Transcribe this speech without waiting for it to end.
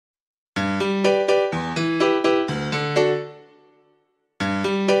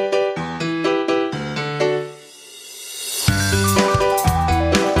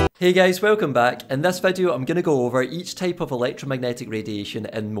Hey guys, welcome back. In this video I'm going to go over each type of electromagnetic radiation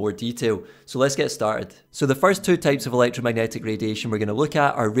in more detail. So let's get started. So the first two types of electromagnetic radiation we're going to look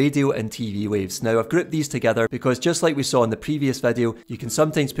at are radio and TV waves. Now I've grouped these together because just like we saw in the previous video, you can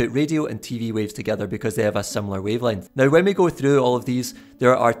sometimes put radio and TV waves together because they have a similar wavelength. Now when we go through all of these,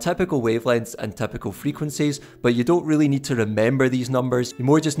 there are typical wavelengths and typical frequencies, but you don't really need to remember these numbers. You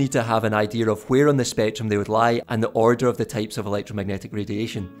more just need to have an idea of where on the spectrum they would lie and the order of the types of electromagnetic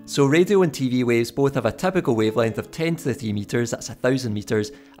radiation. So radio and TV waves both have a typical wavelength of 10 to the 3 meters, that's 1000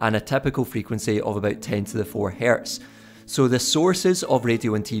 meters, and a typical frequency of about 10 to the 4 hertz. So the sources of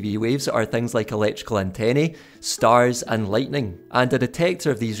radio and TV waves are things like electrical antennae, stars, and lightning. And a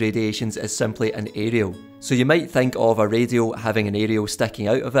detector of these radiations is simply an aerial. So you might think of a radio having an aerial sticking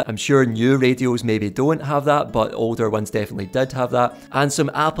out of it. I'm sure new radios maybe don't have that, but older ones definitely did have that. And some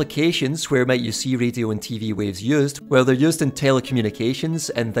applications where might you see radio and TV waves used? Well, they're used in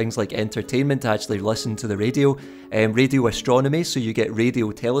telecommunications and things like entertainment to actually listen to the radio, radio astronomy, so you get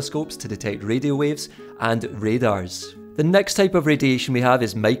radio telescopes to detect radio waves, and radars. The next type of radiation we have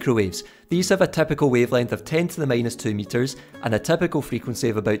is microwaves. These have a typical wavelength of 10 to the minus 2 meters and a typical frequency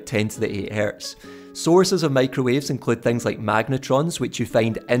of about 10 to the 8 hertz. Sources of microwaves include things like magnetrons, which you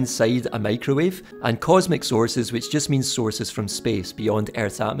find inside a microwave, and cosmic sources, which just means sources from space, beyond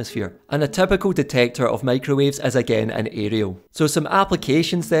Earth's atmosphere. And a typical detector of microwaves is again an aerial. So some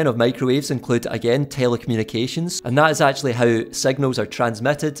applications then of microwaves include again telecommunications, and that is actually how signals are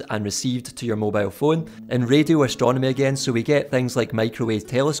transmitted and received to your mobile phone. In radio astronomy again, so we get things like microwave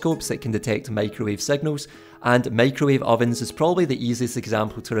telescopes that can detect microwave signals, and microwave ovens is probably the easiest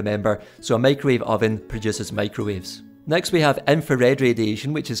example to remember, so a microwave oven produces microwaves. Next we have infrared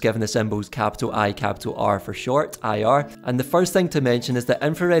radiation, which is given the symbols capital I, capital R for short, IR, and the first thing to mention is that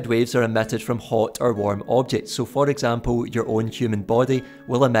infrared waves are emitted from hot or warm objects. So for example, your own human body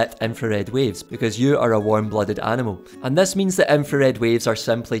will emit infrared waves because you are a warm-blooded animal. And this means that infrared waves are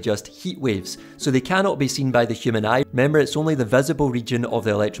simply just heat waves, so they cannot be seen by the human eye. Remember, it's only the visible region of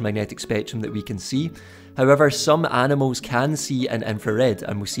the electromagnetic spectrum that we can see. However, some animals can see in infrared,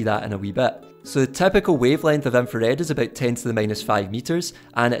 and we'll see that in a wee bit. So the typical wavelength of infrared is about 10 to the minus 5 meters,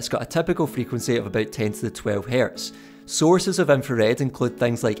 and it's got a typical frequency of about 10 to the 12 hertz. Sources of infrared include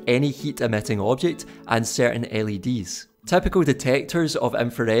things like any heat-emitting object and certain LEDs. Typical detectors of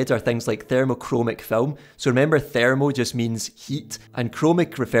infrared are things like thermochromic film. So remember, thermo just means heat, and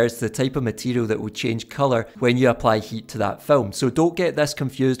chromic refers to the type of material that will change colour when you apply heat to that film. So don't get this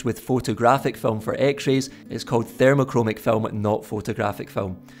confused with photographic film for X-rays. It's called thermochromic film, not photographic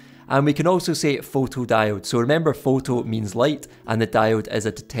film. And we can also say photodiode. So remember, photo means light and the diode is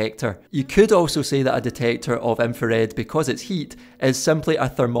a detector. You could also say that a detector of infrared, because it's heat, is simply a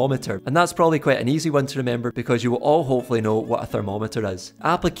thermometer. And that's probably quite an easy one to remember because you will all hopefully know what a thermometer is.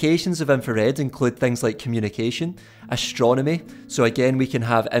 Applications of infrared include things like communication, astronomy, so again we can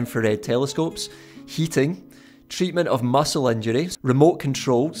have infrared telescopes, heating, treatment of muscle injuries, remote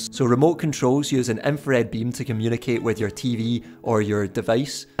controls. So remote controls use an infrared beam to communicate with your TV or your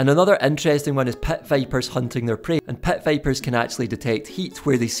device. And another interesting one is pit vipers hunting their prey. And pit vipers can actually detect heat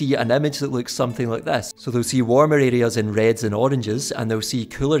where they see an image that looks something like this. So they'll see warmer areas in reds and oranges, and they'll see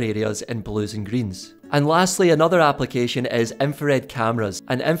cooler areas in blues and greens. And lastly, another application is infrared cameras.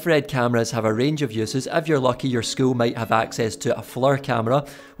 And infrared cameras have a range of uses. If you're lucky, your school might have access to a FLIR camera,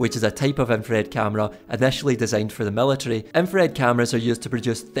 which is a type of infrared camera initially designed for the military. Infrared cameras are used to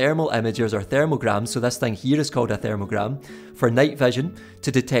produce thermal images or thermograms, so this thing here is called a thermogram, for night vision,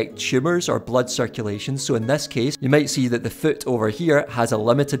 to detect tumours or blood circulation. So in this case, you might see that the foot over here has a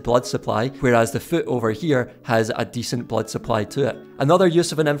limited blood supply, whereas the foot over here has a decent blood supply to it. Another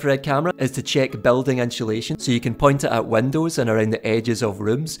use of an infrared camera is to check building insulation, so you can point it at windows and around the edges of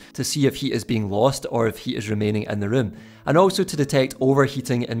rooms to see if heat is being lost or if heat is remaining in the room, and also to detect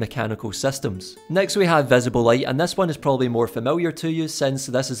overheating in mechanical systems. Next we have visible light, and this one is probably more familiar to you since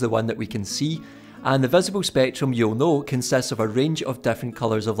this is the one that we can see. And the visible spectrum, you'll know, consists of a range of different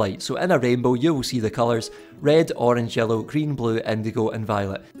colours of light. So in a rainbow, you will see the colours red, orange, yellow, green, blue, indigo and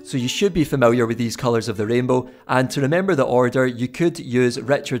violet. So you should be familiar with these colours of the rainbow, and to remember the order, you could use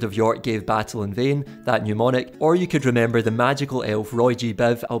Richard of York Gave Battle in Vain, that mnemonic, or you could remember the magical elf Roy G.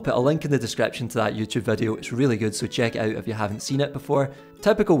 Biv. I'll put a link in the description to that YouTube video, it's really good, so check it out if you haven't seen it before.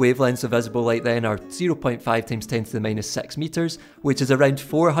 Typical wavelengths of visible light then are 0.5 times 10 to the minus 6 meters, which is around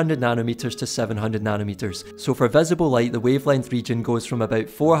 400 nanometers to 700 nanometers. So for visible light, the wavelength region goes from about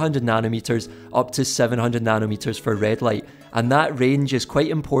 400 nanometers up to 700 nanometers for red light, and that range is quite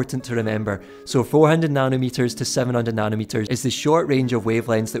important to remember. So 400 nanometers to 700 nanometers is the short range of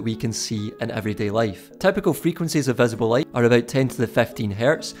wavelengths that we can see in everyday life. Typical frequencies of visible light are about 10 to the 15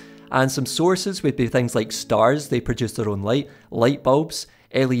 hertz, And some sources would be things like stars, they produce their own light, light bulbs,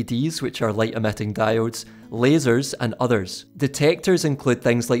 LEDs, which are light emitting diodes, lasers, and others. Detectors include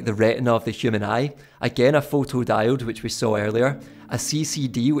things like the retina of the human eye, again a photodiode which we saw earlier, a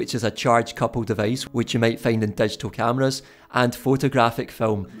CCD, which is a charge coupled device which you might find in digital cameras, and photographic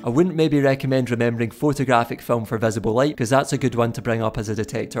film. I wouldn't maybe recommend remembering photographic film for visible light because that's a good one to bring up as a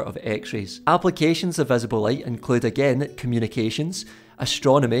detector of X-rays. Applications of visible light include again communications,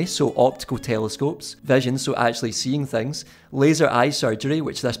 astronomy, so optical telescopes, vision, so actually seeing things, laser eye surgery,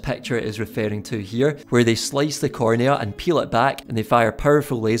 which this picture is referring to here, where they slice the cornea and peel it back and they fire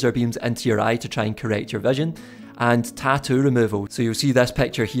powerful laser beams into your eye to try and correct your vision, and tattoo removal. So you'll see this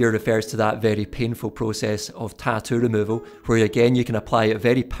picture here refers to that very painful process of tattoo removal, where again you can apply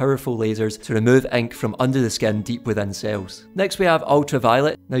very powerful lasers to remove ink from under the skin deep within cells. Next we have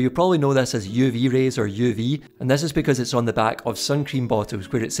ultraviolet. Now you probably know this as UV rays or UV, and this is because it's on the back of sun cream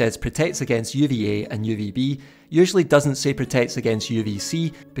bottles where it says protects against UVA and UVB. Usually doesn't say protects against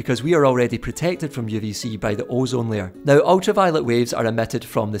UVC because we are already protected from UVC by the ozone layer. Now ultraviolet waves are emitted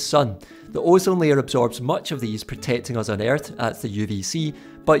from the sun. The ozone layer absorbs much of these, protecting us on Earth, that's the UVC,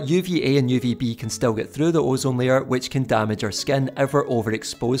 but UVA and UVB can still get through the ozone layer, which can damage our skin if we're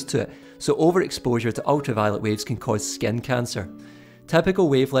overexposed to it. So overexposure to ultraviolet waves can cause skin cancer. Typical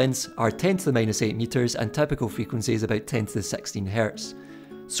wavelengths are 10 to the minus 8 meters and typical frequency is about 10 to the 16 Hz.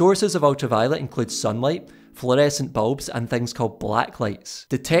 Sources of ultraviolet include sunlight, fluorescent bulbs, and things called black lights.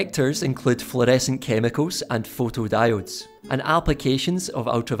 Detectors include fluorescent chemicals and photodiodes. And applications of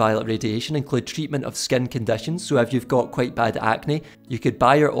ultraviolet radiation include treatment of skin conditions, so if you've got quite bad acne, you could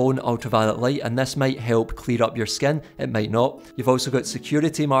buy your own ultraviolet light and this might help clear up your skin, it might not. You've also got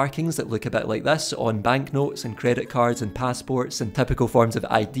security markings that look a bit like this on banknotes and credit cards and passports and typical forms of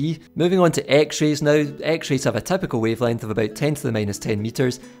ID. Moving on to X-rays now, X-rays have a typical wavelength of about 10 to the minus 10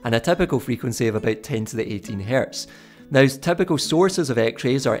 meters and a typical frequency of about 10 to the 18 Hz. Now, typical sources of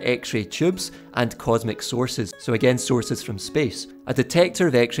X-rays are X-ray tubes and cosmic sources, so again sources from space. A detector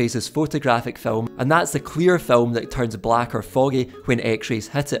of X-rays is photographic film, and that's the clear film that turns black or foggy when X-rays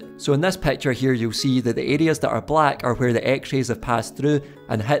hit it. So in this picture here you'll see that the areas that are black are where the X-rays have passed through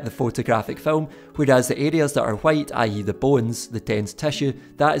and hit the photographic film, whereas the areas that are white, i.e. the bones, the dense tissue,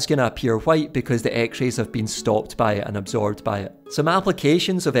 that is going to appear white because the X-rays have been stopped by it and absorbed by it. Some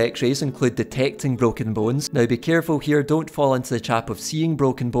applications of X-rays include detecting broken bones. Now be careful here, don't fall into the trap of seeing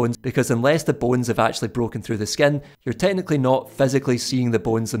broken bones, because unless the bones have actually broken through the skin, you're technically not physically seeing the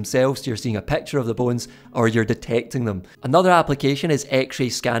bones themselves, you're seeing a picture of the bones or you're detecting them. Another application is X-ray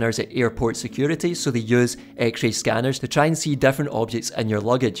scanners at airport security, so they use X-ray scanners to try and see different objects in your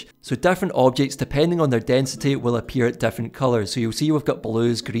luggage. So different objects, depending on their density, will appear at different colours. So you'll see we've got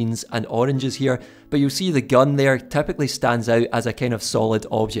blues, greens and oranges here, but you'll see the gun there typically stands out as a kind of solid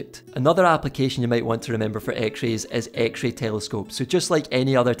object. Another application you might want to remember for X-rays is X-ray telescopes. So just like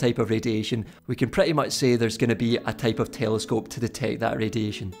any other type of radiation, we can pretty much say there's going to be a type of telescope to detect that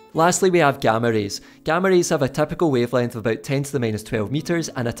radiation. Lastly, we have gamma rays. Gamma rays have a typical wavelength of about 10 to the minus 12 meters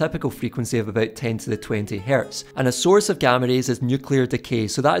and a typical frequency of about 10 to the 20 Hz. And a source of gamma rays is nuclear decay.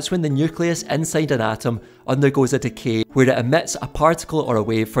 So that's when the nucleus inside an atom undergoes a decay where it emits a particle or a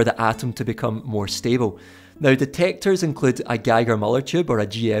wave for the atom to become more stable. Now detectors include a Geiger-Müller tube, or a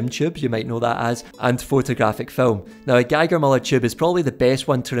GM tube, you might know that as, and photographic film. Now a Geiger-Müller tube is probably the best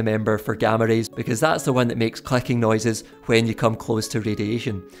one to remember for gamma rays because that's the one that makes clicking noises when you come close to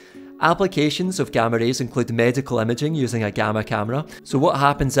radiation. Applications of gamma rays include medical imaging using a gamma camera. So what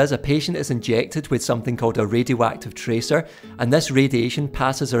happens is a patient is injected with something called a radioactive tracer, and this radiation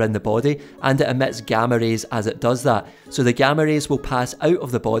passes around the body and it emits gamma rays as it does that. So the gamma rays will pass out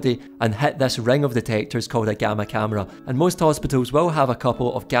of the body and hit this ring of detectors called a gamma camera. And most hospitals will have a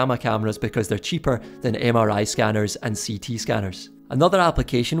couple of gamma cameras because they're cheaper than MRI scanners and CT scanners. Another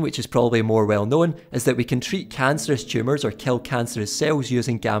application, which is probably more well known, is that we can treat cancerous tumours or kill cancerous cells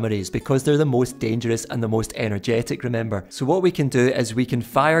using gamma rays because they're the most dangerous and the most energetic, remember. So what we can do is we can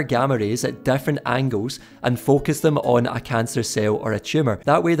fire gamma rays at different angles and focus them on a cancer cell or a tumour.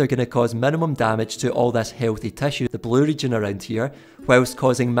 That way they're going to cause minimum damage to all this healthy tissue, the blue region around here, whilst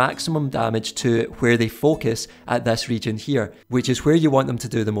causing maximum damage to where they focus at this region here, which is where you want them to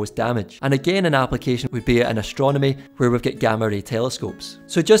do the most damage. And again, an application would be in astronomy, where we've got gamma ray telescopes.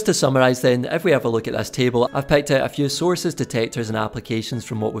 So just to summarise then, if we have a look at this table, I've picked out a few sources, detectors and applications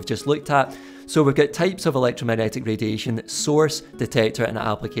from what we've just looked at. So we've got types of electromagnetic radiation, source, detector and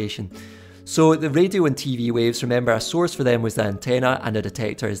application. So the radio and TV waves, remember, a source for them was the antenna and a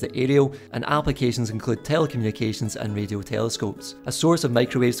detector is the aerial, and applications include telecommunications and radio telescopes. A source of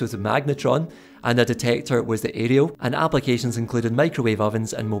microwaves was the magnetron, and a detector was the aerial, and applications included microwave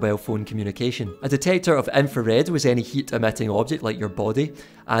ovens and mobile phone communication. A detector of infrared was any heat-emitting object like your body,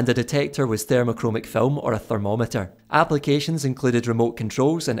 and a detector was thermochromic film or a thermometer. Applications included remote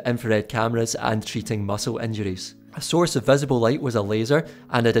controls and infrared cameras and treating muscle injuries. A source of visible light was a laser,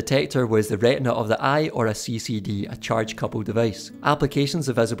 and a detector was the retina of the eye or a CCD, a charge-coupled device. Applications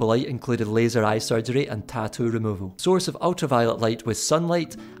of visible light included laser eye surgery and tattoo removal. Source of ultraviolet light was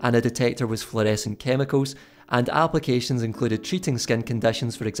sunlight, and a detector was fluorescent chemicals, and applications included treating skin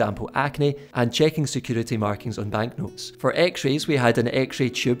conditions, for example acne, and checking security markings on banknotes. For X-rays, we had an X-ray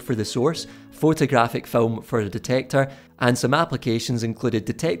tube for the source, photographic film for a detector, and some applications included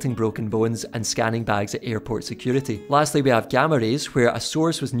detecting broken bones and scanning bags at airport security. Lastly, we have gamma rays, where a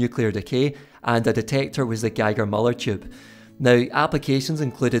source was nuclear decay and a detector was the Geiger-Müller tube. Now, applications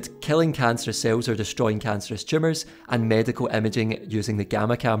included killing cancerous cells or destroying cancerous tumours, and medical imaging using the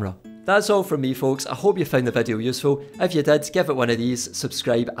gamma camera. That's all from me, folks. I hope you found the video useful. If you did, give it one of these,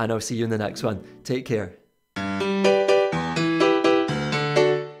 subscribe, and I'll see you in the next one. Take care.